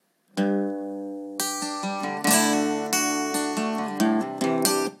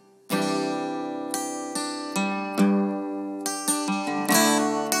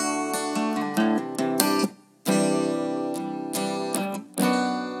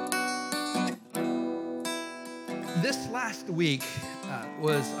This last week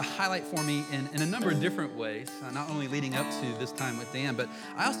was a highlight for me in a number of different ways, not only leading up to this time with Dan, but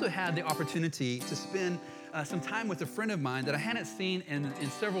I also had the opportunity to spend some time with a friend of mine that I hadn't seen in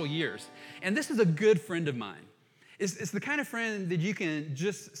several years. And this is a good friend of mine. It's the kind of friend that you can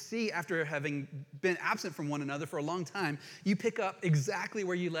just see after having been absent from one another for a long time. You pick up exactly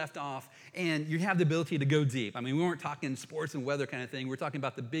where you left off, and you have the ability to go deep. I mean, we weren't talking sports and weather kind of thing. We're talking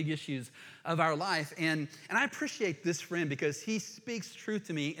about the big issues of our life. And I appreciate this friend because he speaks truth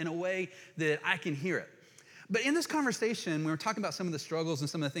to me in a way that I can hear it. But in this conversation, we were talking about some of the struggles and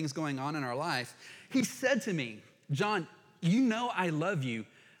some of the things going on in our life. He said to me, "John, you know I love you,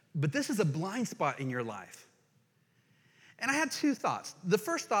 but this is a blind spot in your life." And I had two thoughts. The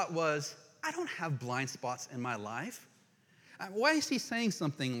first thought was, I don't have blind spots in my life. Why is he saying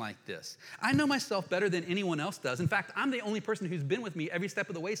something like this? I know myself better than anyone else does. In fact, I'm the only person who's been with me every step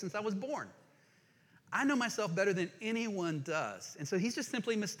of the way since I was born. I know myself better than anyone does. And so he's just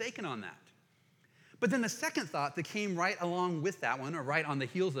simply mistaken on that. But then the second thought that came right along with that one, or right on the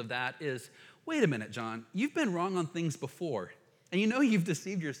heels of that, is, wait a minute, John, you've been wrong on things before. And you know you've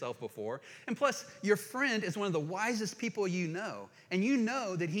deceived yourself before. And plus, your friend is one of the wisest people you know. And you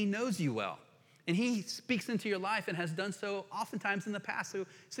know that he knows you well. And he speaks into your life and has done so oftentimes in the past.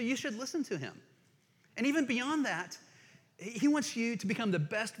 So you should listen to him. And even beyond that, he wants you to become the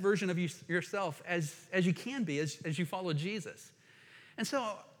best version of yourself as you can be, as you follow Jesus. And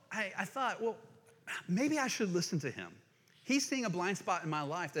so I thought, well, maybe I should listen to him. He's seeing a blind spot in my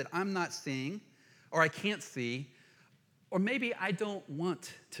life that I'm not seeing, or I can't see, or maybe I don't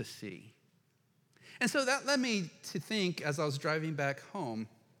want to see. And so that led me to think, as I was driving back home,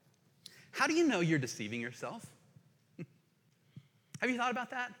 how do you know you're deceiving yourself? Have you thought about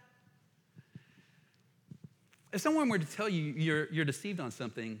that? If someone were to tell you you're deceived on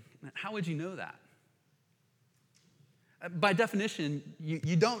something, how would you know that? By definition,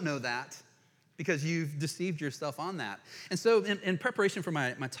 you don't know that because you've deceived yourself on that. And so in preparation for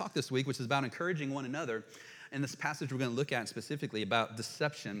my talk this week, which is about encouraging one another, and this passage we're going to look at specifically about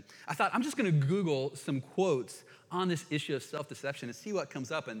deception, I thought I'm just going to Google some quotes on this issue of self-deception and see what comes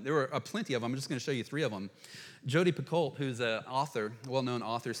up. And there were plenty of them. I'm just going to show you three of them. Jodi Picoult, who's an author, well-known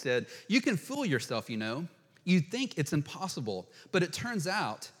author, said, "You can fool yourself, you know. You think it's impossible, but it turns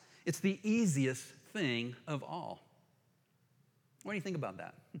out it's the easiest thing of all." What do you think about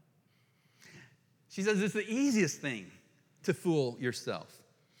that? She says it's the easiest thing to fool yourself.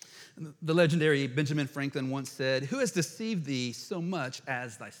 The legendary Benjamin Franklin once said, "Who has deceived thee so much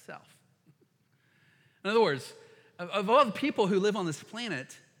as thyself?" In other words, of all the people who live on this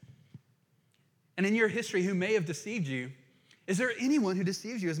planet, and in your history who may have deceived you, is there anyone who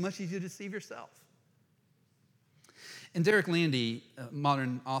deceives you as much as you deceive yourself? And Derek Landy, a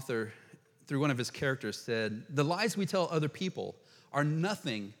modern author, through one of his characters said, "The lies we tell other people are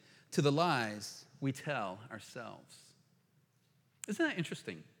nothing to the lies we tell ourselves." Isn't that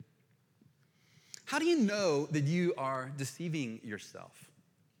interesting? How do you know that you are deceiving yourself?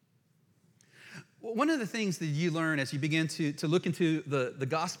 Well, one of the things that you learn as you begin to look into the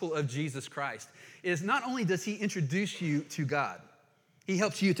gospel of Jesus Christ is not only does he introduce you to God, he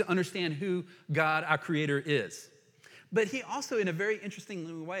helps you to understand who God, our Creator, is, but he also, in a very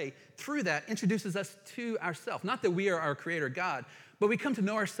interesting way, through that, introduces us to ourselves. Not that we are our Creator God, but we come to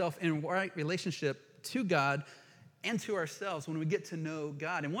know ourselves in right relationship to God and to ourselves when we get to know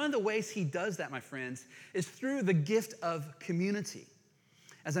God. And one of the ways he does that, my friends, is through the gift of community.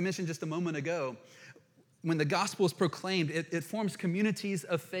 As I mentioned just a moment ago, when the gospel is proclaimed, it forms communities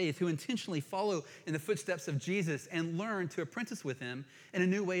of faith who intentionally follow in the footsteps of Jesus and learn to apprentice with him in a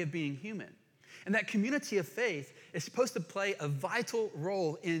new way of being human. And that community of faith is supposed to play a vital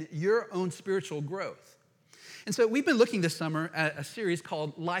role in your own spiritual growth. And so we've been looking this summer at a series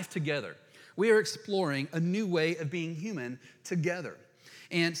called Life Together. We are exploring a new way of being human together.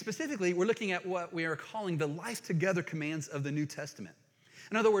 And specifically, we're looking at what we are calling the life together commands of the New Testament.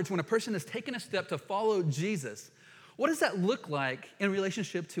 In other words, when a person has taken a step to follow Jesus, what does that look like in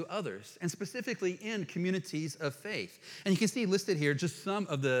relationship to others, and specifically in communities of faith? And you can see listed here just some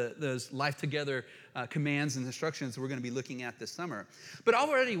of those life together commands and instructions we're going to be looking at this summer. But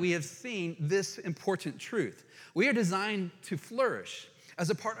already we have seen this important truth. We are designed to flourish as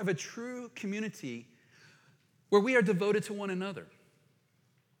a part of a true community where we are devoted to one another.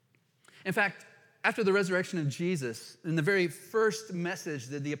 In fact, after the resurrection of Jesus, in the very first message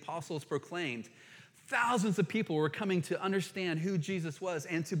that the apostles proclaimed, thousands of people were coming to understand who Jesus was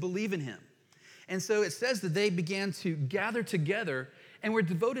and to believe in him. And so it says that they began to gather together and were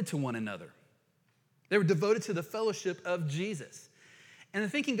devoted to one another. They were devoted to the fellowship of Jesus. And the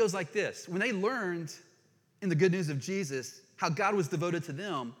thinking goes like this. When they learned in the good news of Jesus, how God was devoted to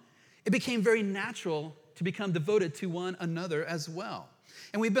them, it became very natural to become devoted to one another as well.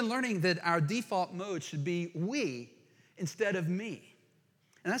 And we've been learning that our default mode should be we instead of me.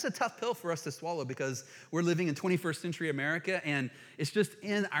 And that's a tough pill for us to swallow because we're living in 21st century America, and it's just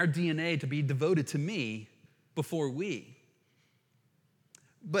in our DNA to be devoted to me before we.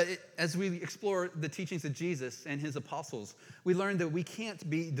 But as we explore the teachings of Jesus and his apostles, we learn that we can't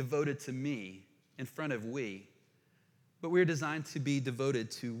be devoted to me in front of we, but we're designed to be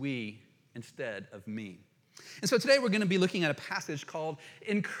devoted to we instead of me. And so today we're going to be looking at a passage called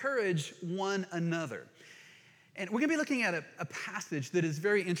Encourage One Another. And we're going to be looking at a passage that is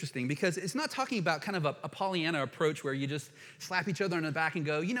very interesting because it's not talking about kind of a Pollyanna approach where you just slap each other on the back and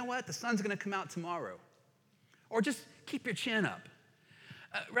go, you know what, the sun's going to come out tomorrow. Or just keep your chin up.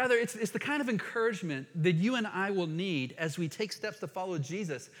 Rather, it's the kind of encouragement that you and I will need as we take steps to follow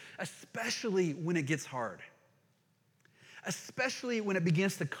Jesus, especially when it gets hard. Especially when it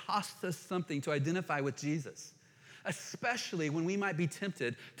begins to cost us something to identify with Jesus. Especially when we might be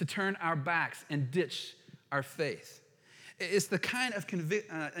tempted to turn our backs and ditch our faith. It's the kind of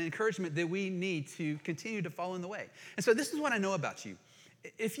encouragement that we need to continue to follow in the way. And so this is what I know about you.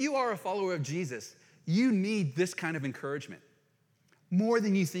 If you are a follower of Jesus, you need this kind of encouragement more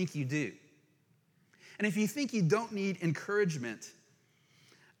than you think you do. And if you think you don't need encouragement,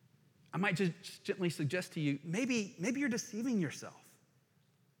 I might just gently suggest to you, maybe you're deceiving yourself.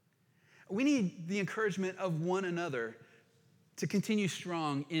 We need the encouragement of one another to continue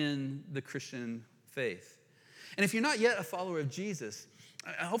strong in the Christian faith. And if you're not yet a follower of Jesus,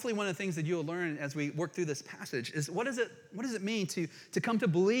 hopefully one of the things that you'll learn as we work through this passage is what does it mean to come to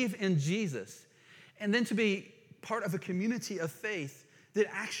believe in Jesus and then to be part of a community of faith that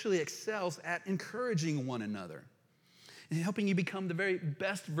actually excels at encouraging one another and helping you become the very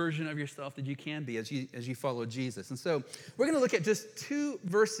best version of yourself that you can be as you follow Jesus. And so we're going to look at just 2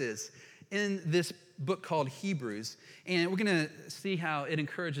 verses in this book called Hebrews, and we're going to see how it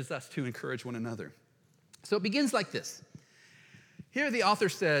encourages us to encourage one another. So it begins like this. Here the author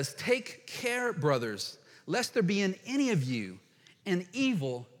says, "Take care, brothers, lest there be in any of you an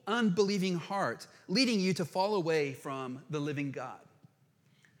evil, unbelieving heart, leading you to fall away from the living God."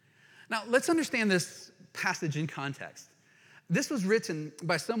 Now, let's understand this passage in context. This was written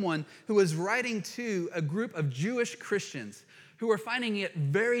by someone who was writing to a group of Jewish Christians who were finding it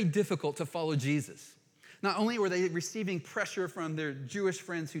very difficult to follow Jesus. Not only were they receiving pressure from their Jewish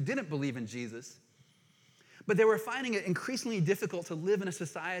friends who didn't believe in Jesus, but they were finding it increasingly difficult to live in a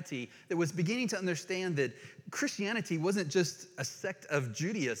society that was beginning to understand that Christianity wasn't just a sect of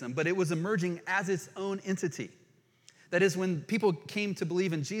Judaism, but it was emerging as its own entity. That is, when people came to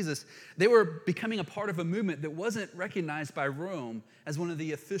believe in Jesus, they were becoming a part of a movement that wasn't recognized by Rome as one of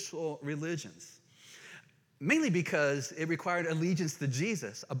the official religions. Mainly because it required allegiance to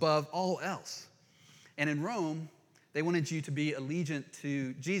Jesus above all else. And in Rome, they wanted you to be allegiant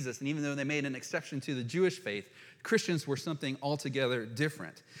to Jesus. And even though they made an exception to the Jewish faith, Christians were something altogether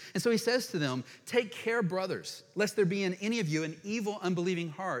different. And so he says to them, "Take care, brothers, lest there be in any of you an evil,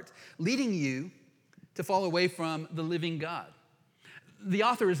 unbelieving heart, leading you to fall away from the living God." The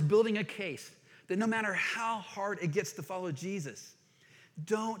author is building a case that no matter how hard it gets to follow Jesus,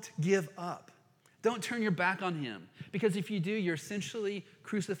 don't give up. Don't turn your back on him. Because if you do, you're essentially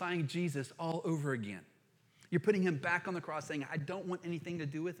crucifying Jesus all over again. You're putting him back on the cross saying, I don't want anything to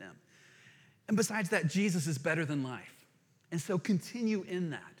do with him. And besides that, Jesus is better than life. And so continue in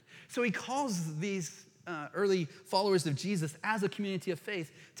that. So he calls these early followers of Jesus as a community of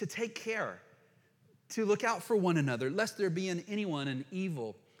faith to take care, to look out for one another, lest there be in anyone an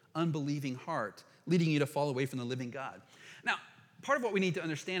evil, unbelieving heart, leading you to fall away from the living God. Now, part of what we need to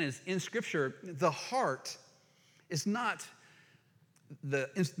understand is in Scripture, the heart is not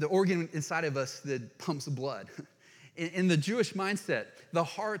the organ inside of us that pumps blood. In the Jewish mindset, the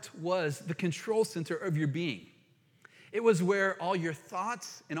heart was the control center of your being. It was where all your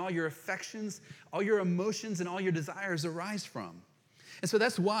thoughts and all your affections, all your emotions and all your desires arise from. And so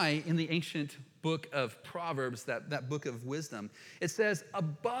that's why in the ancient book of Proverbs, that book of wisdom, it says,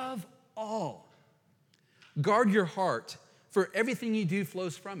 above all, guard your heart, for everything you do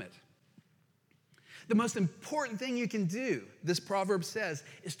flows from it. The most important thing you can do, this proverb says,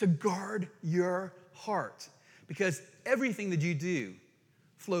 is to guard your heart, because everything that you do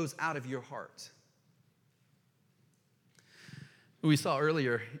flows out of your heart. We saw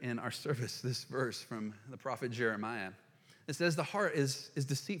earlier in our service this verse from the prophet Jeremiah. It says, the heart is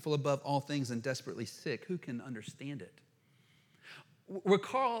deceitful above all things and desperately sick. Who can understand it? We're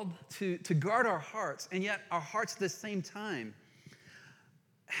called to guard our hearts, and yet our hearts at the same time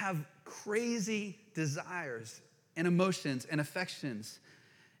have crazy desires and emotions and affections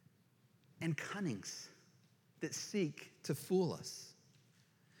and cunnings that seek to fool us.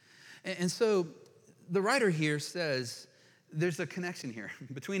 And so the writer here says there's a connection here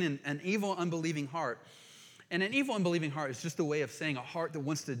between an evil, unbelieving heart. And an evil, unbelieving heart is just a way of saying a heart that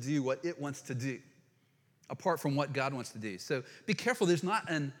wants to do what it wants to do, apart from what God wants to do. So be careful, there's not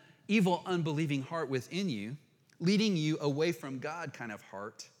an evil, unbelieving heart within you, leading you away from God kind of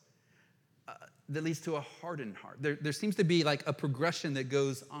heart that leads to a hardened heart. There seems to be like a progression that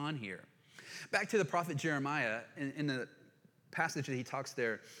goes on here. Back to the prophet Jeremiah, in the passage that he talks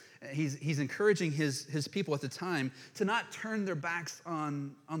there, he's encouraging his people at the time to not turn their backs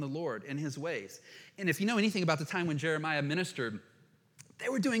on the Lord and his ways. And if you know anything about the time when Jeremiah ministered, they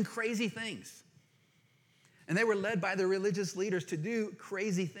were doing crazy things. And they were led by their religious leaders to do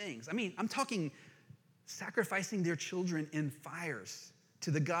crazy things. I mean, I'm talking sacrificing their children in fires to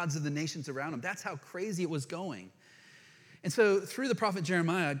the gods of the nations around them. That's how crazy it was going. And so through the prophet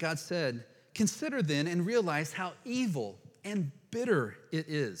Jeremiah, God said, "Consider then and realize how evil and bitter it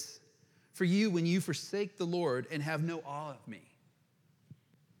is for you when you forsake the Lord and have no awe of me."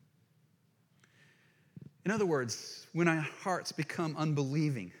 In other words, when our hearts become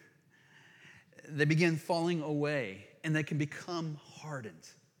unbelieving, they begin falling away and they can become hardened.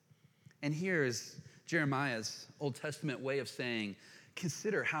 And here is Jeremiah's Old Testament way of saying,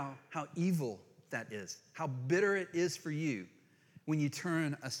 consider how evil that is, how bitter it is for you when you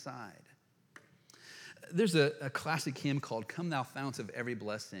turn aside. There's a classic hymn called "Come Thou Fount of Every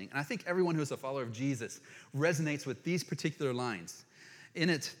Blessing." And I think everyone who is a follower of Jesus resonates with these particular lines. In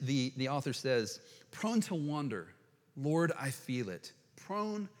it, the author says, "Prone to wander, Lord, I feel it.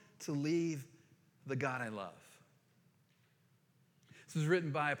 Prone to leave the God I love." This was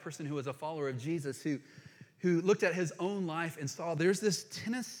written by a person who was a follower of Jesus who looked at his own life and saw there's this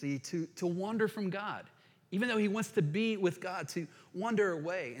tendency to wander from God. Even though he wants to be with God, to wander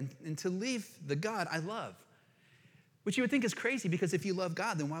away and to leave the God I love. Which you would think is crazy, because if you love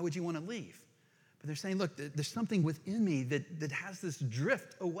God, then why would you want to leave? But they're saying, look, there's something within me that has this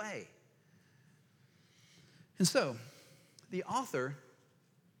drift away. And so, the author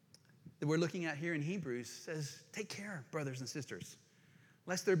that we're looking at here in Hebrews says, take care, brothers and sisters,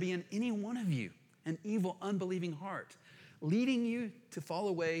 lest there be in any one of you an evil, unbelieving heart, leading you to fall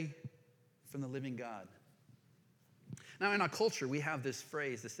away from the living God. Now, in our culture, we have this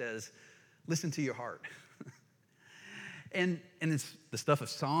phrase that says, listen to your heart. and it's the stuff of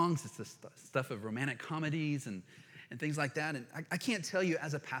songs, it's the stuff of romantic comedies and things like that. And I can't tell you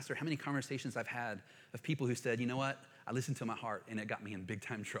as a pastor how many conversations I've had of people who said, you know what, I listened to my heart and it got me in big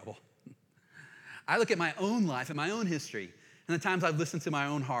time trouble. I look at my own life and my own history and the times I've listened to my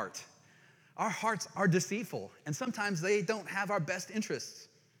own heart. Our hearts are deceitful, and sometimes they don't have our best interests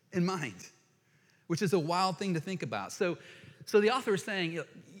in mind, which is a wild thing to think about. So the author is saying,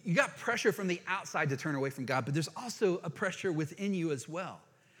 you got pressure from the outside to turn away from God, but there's also a pressure within you as well.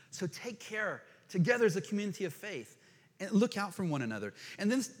 So take care together as a community of faith and look out for one another.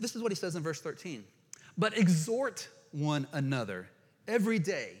 And then this is what he says in verse 13. But exhort one another every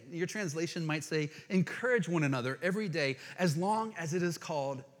day. Your translation might say, encourage one another every day, as long as it is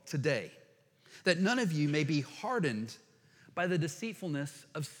called today, that none of you may be hardened by the deceitfulness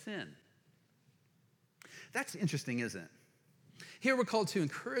of sin. That's interesting, isn't it? Here we're called to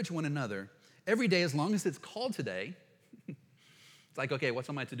encourage one another every day, as long as it's called today. It's like, okay, what's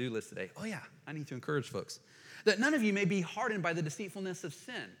on my to-do list today? Oh yeah, I need to encourage folks. That none of you may be hardened by the deceitfulness of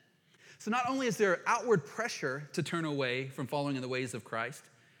sin. So not only is there outward pressure to turn away from following in the ways of Christ,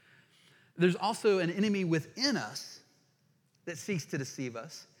 there's also an enemy within us that seeks to deceive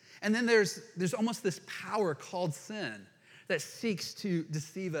us. And then there's almost this power called sin that seeks to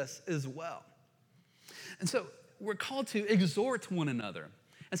deceive us as well. And so we're called to exhort one another.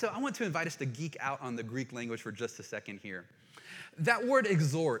 And so I want to invite us to geek out on the Greek language for just a second here. That word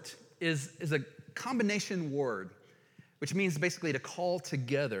exhort is a combination word, which means basically to call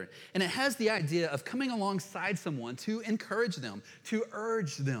together. And it has the idea of coming alongside someone to encourage them, to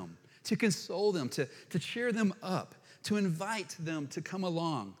urge them, to console them, to cheer them up, to invite them to come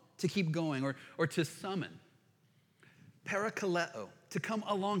along, to keep going, or to summon. Parakaleo, to come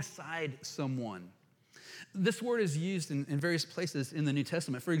alongside someone. This word is used in various places in the New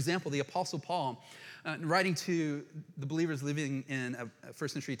Testament. For example, the Apostle Paul, writing to the believers living in a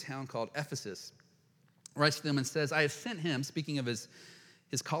first century town called Ephesus, writes to them and says, I have sent him, speaking of his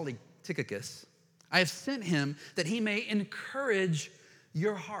colleague Tychicus, I have sent him that he may encourage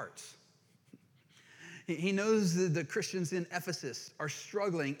your hearts. He knows that the Christians in Ephesus are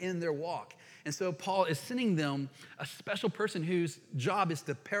struggling in their walk. And so Paul is sending them a special person whose job is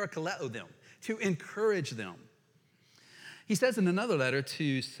to parakaleo them, to encourage them. He says in another letter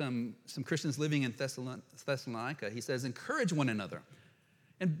to some Christians living in Thessalonica, he says, encourage one another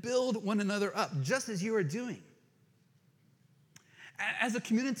and build one another up, just as you are doing. As a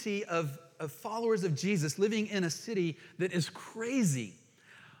community of followers of Jesus living in a city that is crazy,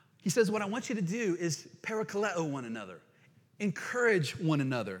 he says, what I want you to do is parakaleo one another, encourage one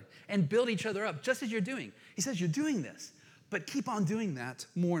another, and build each other up, just as you're doing. He says, you're doing this, but keep on doing that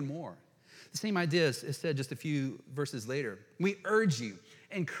more and more. The same idea is said just a few verses later. We urge you,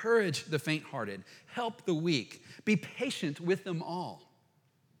 encourage the faint-hearted, help the weak, be patient with them all.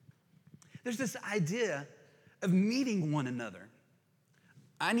 There's this idea of meeting one another.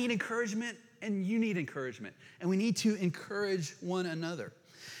 I need encouragement, and you need encouragement, and we need to encourage one another.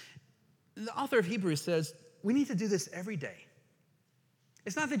 The author of Hebrews says, we need to do this every day.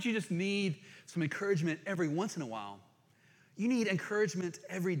 It's not that you just need some encouragement every once in a while. You need encouragement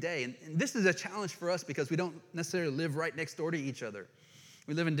every day. And this is a challenge for us because we don't necessarily live right next door to each other.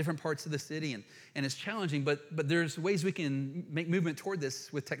 We live in different parts of the city, and it's challenging, but there's ways we can make movement toward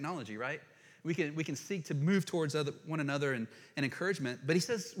this with technology, right? We can seek to move towards one another and encouragement. But he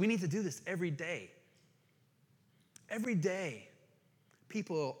says we need to do this every day. Every day,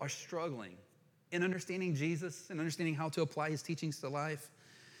 people are struggling in understanding Jesus and understanding how to apply his teachings to life,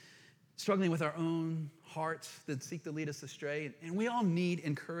 struggling with our own hearts that seek to lead us astray. And we all need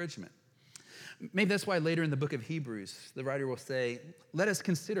encouragement. Maybe that's why later in the book of Hebrews, the writer will say, let us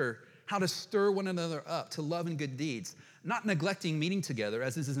consider how to stir one another up to love and good deeds, not neglecting meeting together,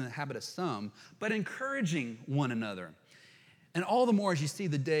 as this is in the habit of some, but encouraging one another. And all the more as you see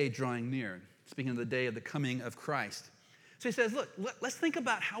the day drawing near, speaking of the day of the coming of Christ. So he says, look, let's think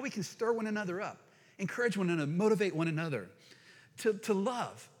about how we can stir one another up, encourage one another, motivate one another to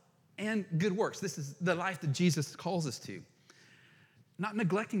love and good works. This is the life that Jesus calls us to. Not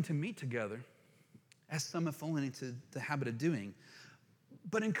neglecting to meet together, as some have fallen into the habit of doing,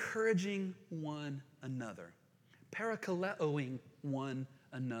 but encouraging one another, parakaleoing one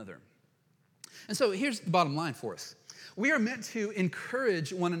another. And so here's the bottom line for us. We are meant to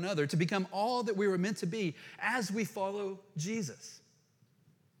encourage one another to become all that we were meant to be as we follow Jesus.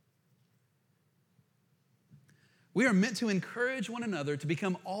 We are meant to encourage one another to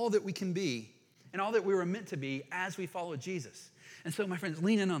become all that we can be and all that we were meant to be as we follow Jesus. And so, my friends,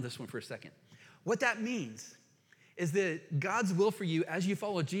 lean in on this one for a second. What that means is that God's will for you as you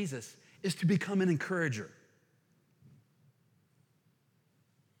follow Jesus is to become an encourager.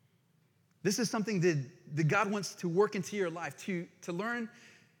 This is something that God wants to work into your life, to learn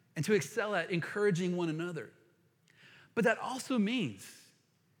and to excel at encouraging one another. But that also means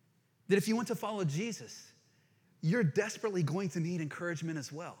that if you want to follow Jesus, you're desperately going to need encouragement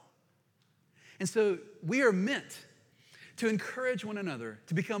as well. And so we are meant to encourage one another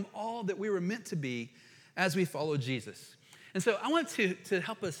to become all that we were meant to be as we follow Jesus. And so I want to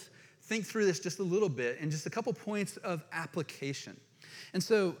help us think through this just a little bit and just a couple points of application. And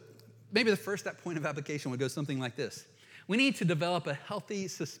so maybe the first point of application would go something like this. We need to develop a healthy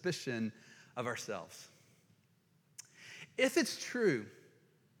suspicion of ourselves. If it's true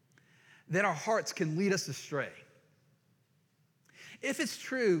that our hearts can lead us astray, if it's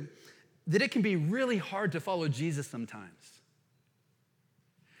true that it can be really hard to follow Jesus sometimes,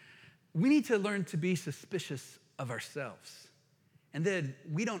 we need to learn to be suspicious of ourselves and that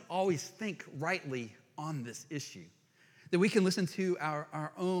we don't always think rightly on this issue, that we can listen to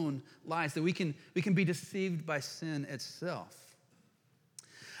our own lies, that we can be deceived by sin itself.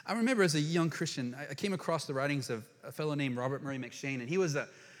 I remember as a young Christian, I came across the writings of a fellow named Robert Murray M'Cheyne, and he was a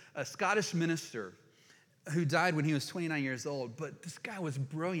Scottish minister who died when he was 29 years old, but this guy was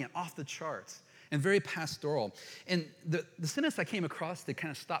brilliant, off the charts, and very pastoral. And the sentence I came across that kind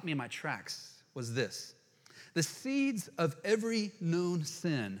of stopped me in my tracks was this: the seeds of every known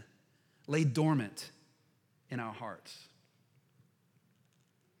sin lay dormant in our hearts.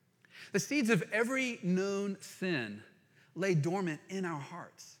 The seeds of every known sin lay dormant in our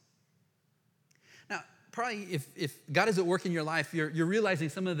hearts. Now, probably if God is at work in your life, you're realizing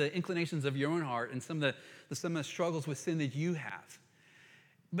some of the inclinations of your own heart and some of the struggles with sin that you have.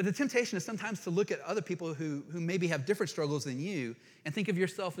 But the temptation is sometimes to look at other people who maybe have different struggles than you and think of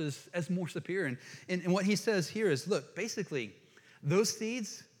yourself as more superior. And what he says here is, look, basically, those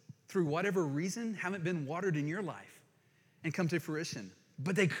seeds, through whatever reason, haven't been watered in your life and come to fruition.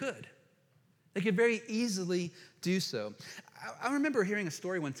 But they could. They could very easily do so. I remember hearing a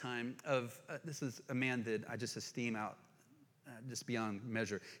story one time of, this is a man that I just esteem out just beyond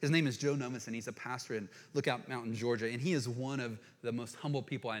measure. His name is Joe Nomis, and he's a pastor in Lookout Mountain, Georgia, and he is one of the most humble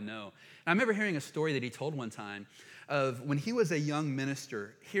people I know. And I remember hearing a story that he told one time of when he was a young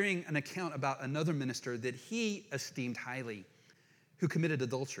minister, hearing an account about another minister that he esteemed highly who committed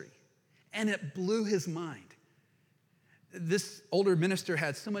adultery. And it blew his mind. This older minister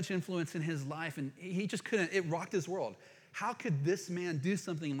had so much influence in his life, and he just couldn't, it rocked his world. How could this man do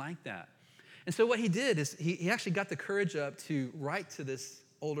something like that? And so what he did is he actually got the courage up to write to this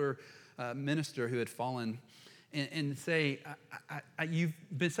older minister who had fallen and say, you've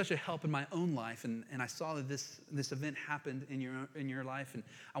been such a help in my own life, and I saw that this event happened in your life, and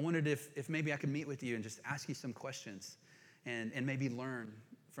I wondered if maybe I could meet with you and just ask you some questions and maybe learn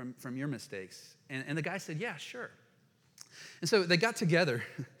from your mistakes. And the guy said, yeah, sure. And so they got together,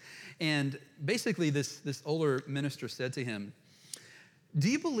 and basically this older minister said to him, do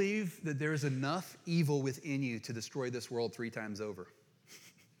you believe that there is enough evil within you to destroy this world 3 times over?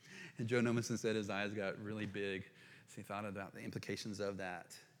 And Joe Nomison said his eyes got really big as he thought about the implications of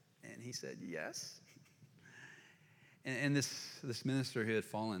that. And he said, yes. And this minister who had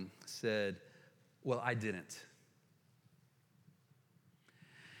fallen said, well, I didn't.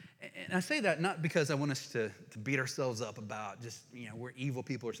 And I say that not because I want us to beat ourselves up about just, we're evil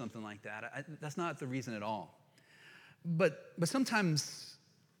people or something like that. That's not the reason at all. But sometimes,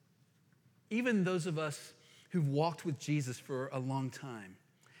 even those of us who've walked with Jesus for a long time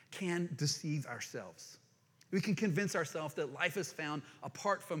can deceive ourselves. We can convince ourselves that life is found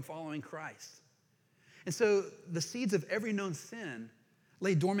apart from following Christ. And so the seeds of every known sin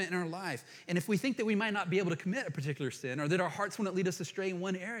lay dormant in our life. And if we think that we might not be able to commit a particular sin, or that our hearts wouldn't lead us astray in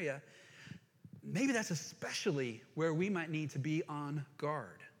one area, maybe that's especially where we might need to be on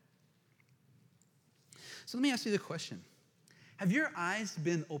guard. So let me ask you the question. Have your eyes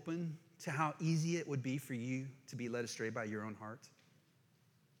been open to how easy it would be for you to be led astray by your own heart?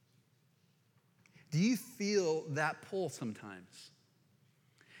 Do you feel that pull sometimes?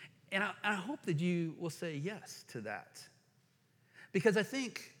 And I hope that you will say yes to that. Because I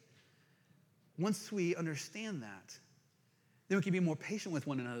think once we understand that, then we can be more patient with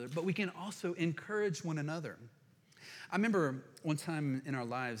one another, but we can also encourage one another. I remember one time in our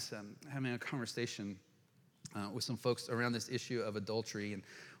lives having a conversation with some folks around this issue of adultery, and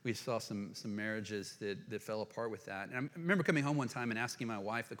we saw some marriages that fell apart with that. And I remember coming home one time and asking my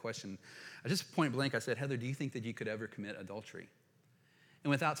wife the question, I just point blank, I said, Heather, do you think that you could ever commit adultery?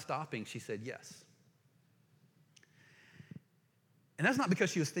 And without stopping, she said, yes. And that's not because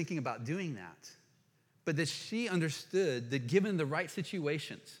she was thinking about doing that, but that she understood that given the right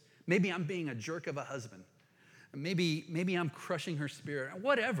situations, maybe I'm being a jerk of a husband, maybe I'm crushing her spirit,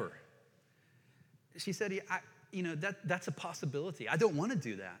 whatever. She said, that's a possibility. I don't want to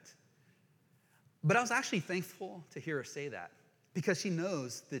do that. But I was actually thankful to hear her say that because she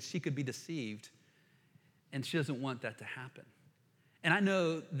knows that she could be deceived and she doesn't want that to happen. And I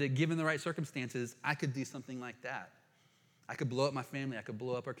know that given the right circumstances, I could do something like that. I could blow up my family. I could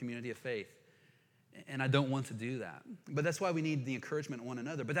blow up our community of faith. And I don't want to do that. But that's why we need the encouragement of one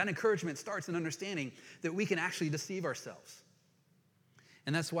another. But that encouragement starts in understanding that we can actually deceive ourselves.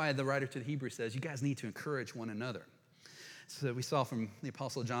 And that's why the writer to the Hebrews says, you guys need to encourage one another. So we saw from the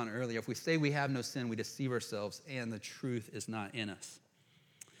Apostle John earlier, if we say we have no sin, we deceive ourselves and the truth is not in us.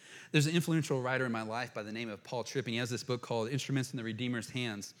 There's an influential writer in my life by the name of Paul Tripp, and he has this book called Instruments in the Redeemer's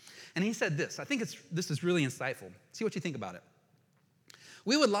Hands. And he said this, I think this is really insightful. See what you think about it.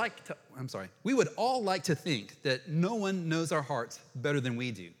 We would all like to think that no one knows our hearts better than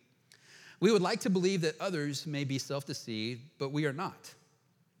we do. We would like to believe that others may be self-deceived, but we are not.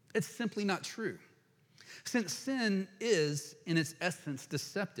 It's simply not true. Since sin is, in its essence,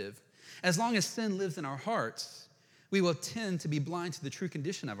 deceptive, as long as sin lives in our hearts, we will tend to be blind to the true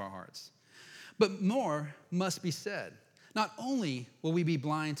condition of our hearts. But more must be said. Not only will we be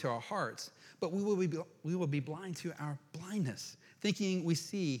blind to our hearts, but we will be blind to our blindness, thinking we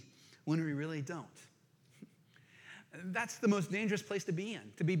see when we really don't. That's the most dangerous place to be in,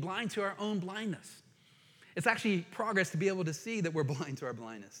 to be blind to our own blindness. It's actually progress to be able to see that we're blind to our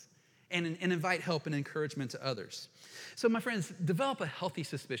blindness and invite help and encouragement to others. So my friends, develop a healthy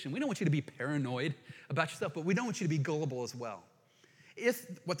suspicion. We don't want you to be paranoid about yourself, but we don't want you to be gullible as well.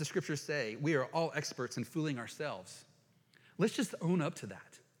 If what the scriptures say, we are all experts in fooling ourselves, let's just own up to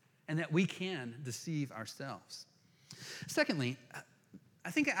that and that we can deceive ourselves. Secondly,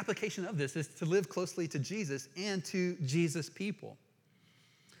 I think an application of this is to live closely to Jesus and to Jesus' people.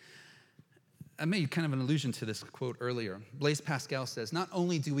 I made kind of an allusion to this quote earlier. Blaise Pascal says, not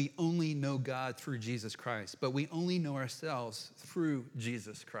only do we only know God through Jesus Christ, but we only know ourselves through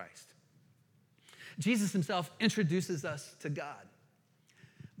Jesus Christ. Jesus himself introduces us to God,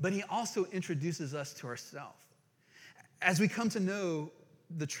 but he also introduces us to ourselves. As we come to know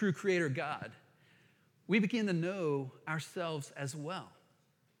the true creator God, we begin to know ourselves as well.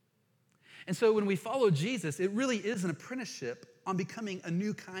 And so when we follow Jesus, it really is an apprenticeship on becoming a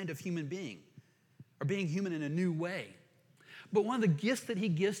new kind of human being, or being human in a new way. But one of the gifts that he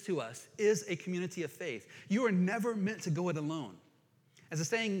gives to us is a community of faith. You are never meant to go it alone. As the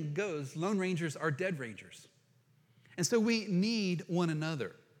saying goes, lone rangers are dead rangers. And so we need one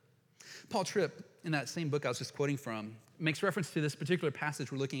another. Paul Tripp, in that same book I was just quoting from, makes reference to this particular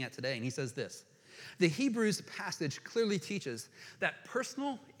passage we're looking at today, and he says this: the Hebrews passage clearly teaches that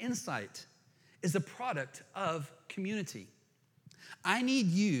personal insight is a product of community. I need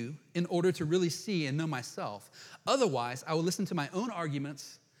you in order to really see and know myself. Otherwise, I will listen to my own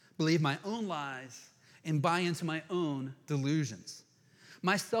arguments, believe my own lies, and buy into my own delusions.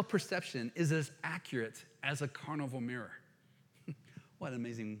 My self-perception is as accurate as a carnival mirror. What an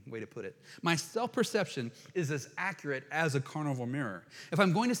amazing way to put it. My self-perception is as accurate as a carnival mirror. If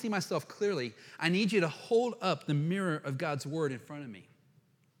I'm going to see myself clearly, I need you to hold up the mirror of God's word in front of me.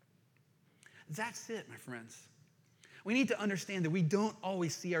 That's it, my friends. We need to understand that we don't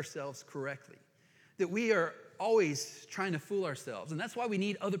always see ourselves correctly, that we are always trying to fool ourselves, and that's why we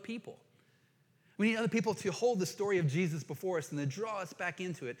need other people. We need other people to hold the story of Jesus before us and to draw us back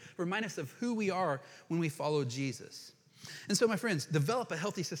into it, remind us of who we are when we follow Jesus. And so, my friends, develop a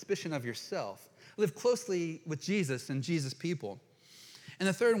healthy suspicion of yourself. Live closely with Jesus and Jesus' people. And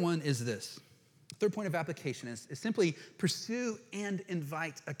the third one is this. The third point of application is simply pursue and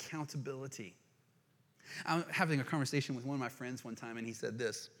invite accountability. I was having a conversation with one of my friends one time, and he said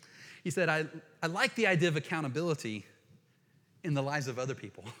this. He said, I like the idea of accountability in the lives of other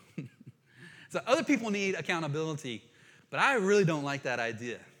people. So other people need accountability, but I really don't like that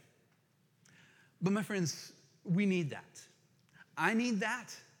idea. But my friends, we need that. I need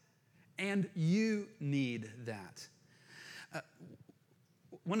that, and you need that.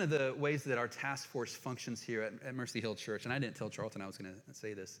 One of the ways that our task force functions here at Mercy Hill Church, and I didn't tell Charlton I was going to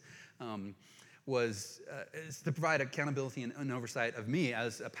say this, is to provide accountability and oversight of me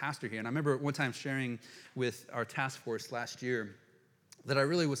as a pastor here. And I remember one time sharing with our task force last year that I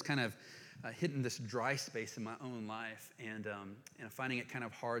really was kind of hitting this dry space in my own life and finding it kind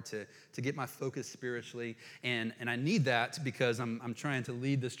of hard to get my focus spiritually. And I need that because I'm trying to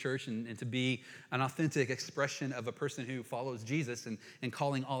lead this church and to be an authentic expression of a person who follows Jesus and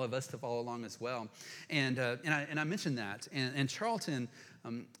calling all of us to follow along as well. And I mentioned that. And Charlton,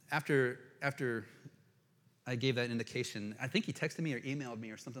 after I gave that indication, I think he texted me or emailed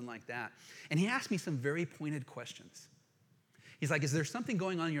me or something like that. And he asked me some very pointed questions. He's like, is there something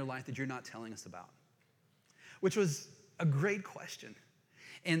going on in your life that you're not telling us about? Which was a great question.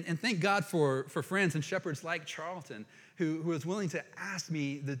 And thank God for friends and shepherds like Charlton who was willing to ask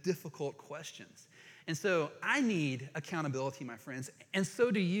me the difficult questions. And so I need accountability, my friends, and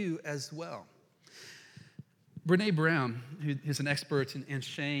so do you as well. Brene Brown, who is an expert in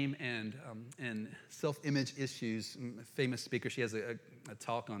shame and self-image issues, a famous speaker, she has a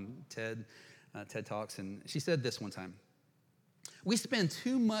talk on TED Talks, and she said this one time: we spend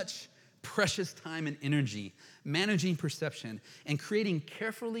too much precious time and energy managing perception and creating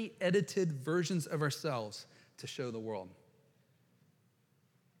carefully edited versions of ourselves to show the world.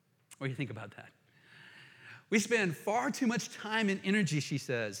 What do you think about that? We spend far too much time and energy, she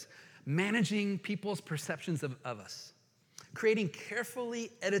says, managing people's perceptions of us, creating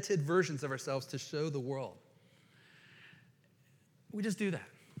carefully edited versions of ourselves to show the world. We just do that.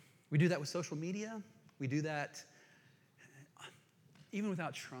 We do that with social media. We do that even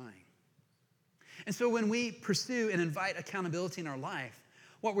without trying. And so when we pursue and invite accountability in our life,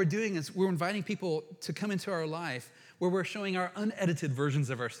 what we're doing is we're inviting people to come into our life where we're showing our unedited versions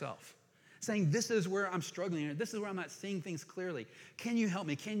of ourselves, saying, this is where I'm struggling, or this is where I'm not seeing things clearly. Can you help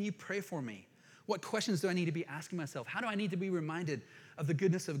me? Can you pray for me? What questions do I need to be asking myself? How do I need to be reminded of the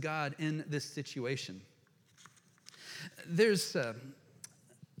goodness of God in this situation? There's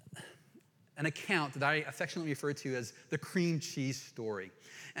an account that I affectionately refer to as the cream cheese story.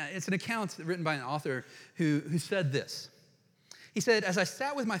 It's an account written by an author who said this. He said, as I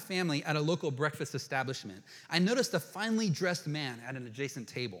sat with my family at a local breakfast establishment, I noticed a finely dressed man at an adjacent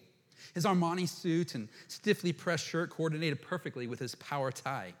table. His Armani suit and stiffly pressed shirt coordinated perfectly with his power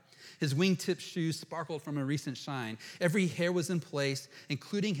tie. His wingtip shoes sparkled from a recent shine. Every hair was in place,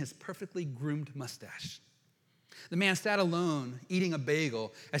 including his perfectly groomed mustache. The man sat alone, eating a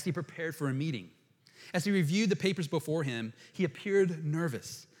bagel as he prepared for a meeting. As he reviewed the papers before him, he appeared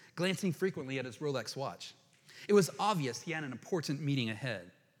nervous, glancing frequently at his Rolex watch. It was obvious he had an important meeting ahead.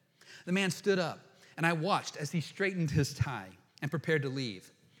 The man stood up, and I watched as he straightened his tie and prepared to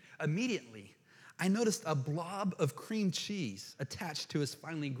leave. Immediately, I noticed a blob of cream cheese attached to his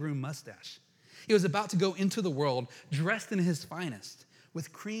finely groomed mustache. He was about to go into the world dressed in his finest,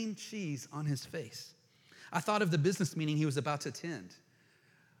 with cream cheese on his face. I thought of the business meeting he was about to attend.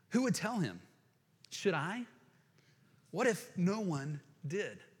 Who would tell him? Should I? What if no one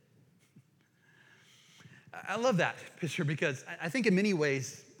did? I love that picture because I think in many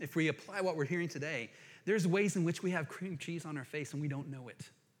ways, if we apply what we're hearing today, there's ways in which we have cream cheese on our face and we don't know it.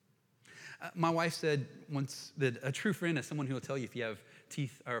 My wife said once that a true friend is someone who will tell you if you have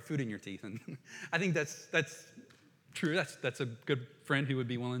teeth or food in your teeth. And I think that's true. That's a good friend who would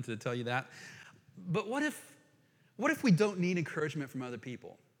be willing to tell you that. But what if we don't need encouragement from other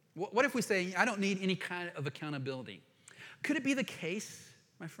people? What if we say, I don't need any kind of accountability? Could it be the case,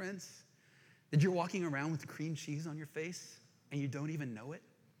 my friends, that you're walking around with cream cheese on your face and you don't even know it?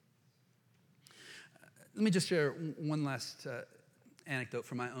 Let me just share one last anecdote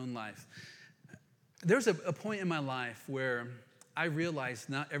from my own life. There's a point in my life where I realized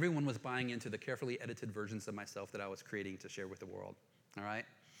not everyone was buying into the carefully edited versions of myself that I was creating to share with the world, all right?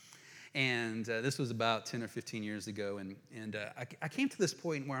 And this was about 10 or 15 years ago, and I came to this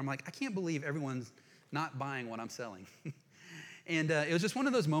point where I'm like, I can't believe everyone's not buying what I'm selling. And it was just one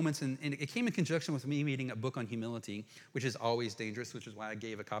of those moments, and it came in conjunction with me reading a book on humility, which is always dangerous, which is why I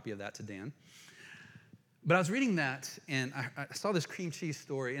gave a copy of that to Dan. But I was reading that, and I saw this cream cheese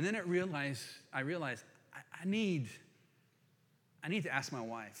story, and then I realized I need to ask my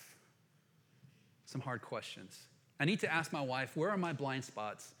wife some hard questions. I need to ask my wife, where are my blind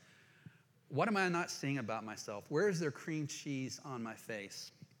spots? What am I not seeing about myself? Where is there cream cheese on my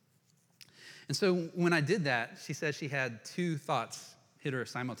face? And so when I did that, she said she had two thoughts hit her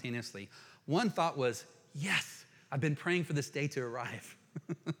simultaneously. One thought was, yes, I've been praying for this day to arrive.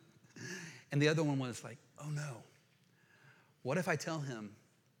 And the other one was like, oh no, what if I tell him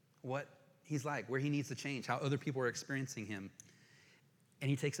what he's like, where he needs to change, how other people are experiencing him, and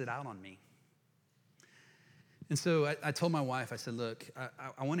he takes it out on me? And so I told my wife, I said, look,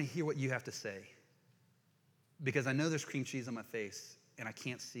 I want to hear what you have to say because I know there's cream cheese on my face and I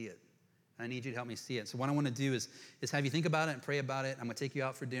can't see it. I need you to help me see it. So what I want to do is have you think about it and pray about it. I'm going to take you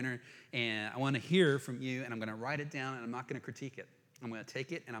out for dinner, and I want to hear from you, and I'm going to write it down, and I'm not going to critique it. I'm going to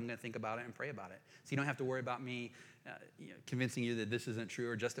take it, and I'm going to think about it and pray about it. So you don't have to worry about me convincing you that this isn't true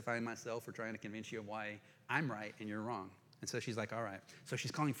or justifying myself or trying to convince you of why I'm right and you're wrong. And so she's like, all right. So she's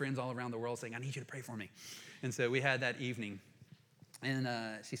calling friends all around the world saying, I need you to pray for me. And so we had that evening. And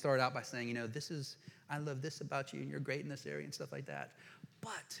she started out by saying, I love this about you, and you're great in this area and stuff like that.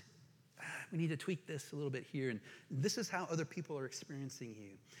 But we need to tweak this a little bit here. And this is how other people are experiencing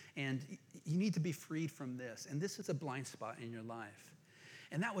you. And you need to be freed from this. And this is a blind spot in your life.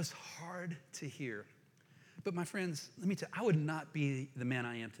 And that was hard to hear. But my friends, let me tell you, I would not be the man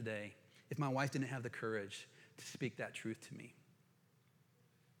I am today if my wife didn't have the courage to speak that truth to me.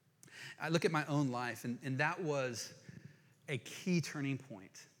 I look at my own life, and that was a key turning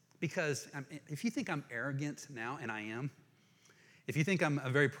point. Because if you think I'm arrogant now, and I am, if you think I'm a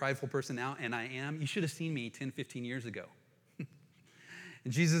very prideful person now, and I am, you should have seen me 10, 15 years ago.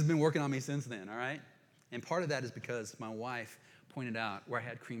 And Jesus has been working on me since then, all right? And part of that is because my wife pointed out where I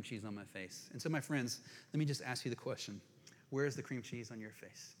had cream cheese on my face. And so, my friends, let me just ask you the question. Where is the cream cheese on your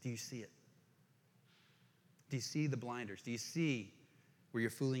face? Do you see it? Do you see the blinders? Do you see where you're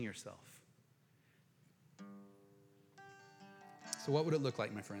fooling yourself? So what would it look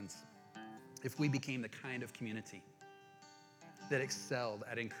like, my friends, if we became the kind of community that excelled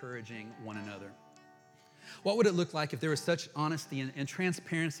at encouraging one another? What would it look like if there was such honesty and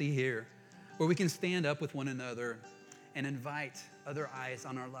transparency here where we can stand up with one another and invite other eyes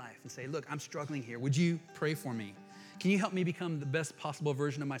on our life and say, look, I'm struggling here. Would you pray for me? Can you help me become the best possible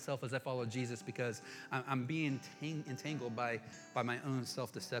version of myself as I follow Jesus because I'm being entangled by my own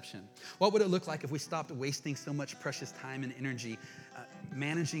self-deception? What would it look like if we stopped wasting so much precious time and energy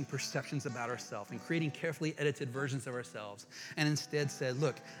managing perceptions about ourselves and creating carefully edited versions of ourselves and instead said,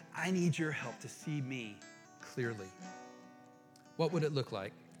 look, I need your help to see me clearly? What would it look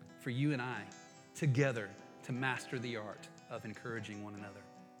like for you and I together to master the art of encouraging one another?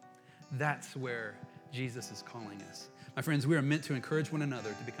 That's where Jesus is calling us. My friends, we are meant to encourage one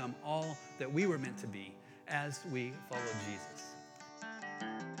another to become all that we were meant to be as we follow Jesus.